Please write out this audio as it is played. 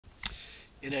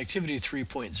In activity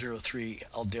 3.03,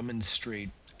 I'll demonstrate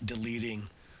deleting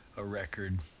a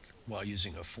record while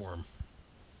using a form.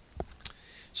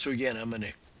 So again, I'm going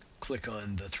to click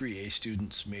on the 3A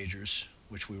students majors,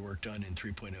 which we worked on in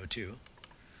 3.02.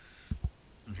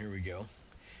 And here we go.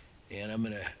 And I'm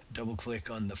going to double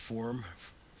click on the form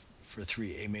for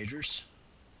 3A majors.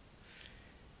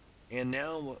 And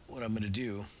now what I'm going to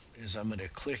do is I'm going to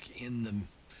click in the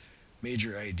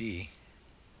major ID,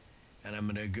 and I'm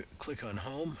going to click on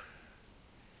home.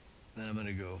 Then I'm going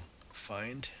to go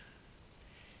find,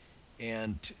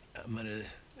 and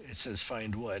it says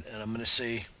find what, and I'm going to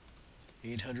say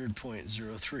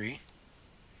 800.03,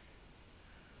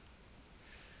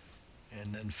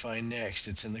 and then find next.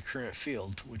 It's in the current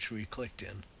field, which we clicked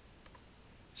in.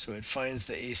 So it finds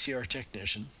the ACR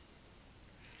technician,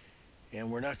 and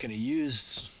we're not going to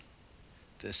use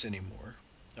this anymore.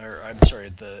 Or I'm sorry,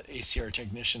 the ACR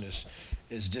technician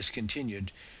is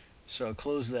discontinued. So I'll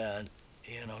close that,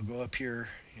 and I'll go up here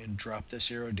and drop this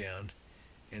arrow down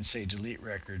and say delete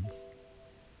record.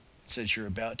 It says you're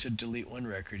about to delete one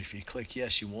record. If you click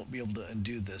yes, you won't be able to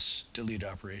undo this delete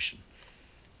operation.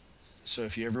 So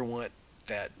if you ever want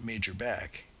that major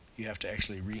back, you have to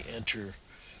actually re-enter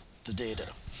the data.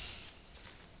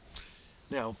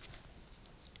 Now,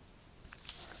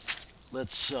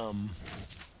 let's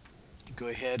go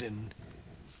ahead and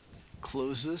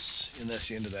close this, and that's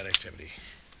the end of that activity.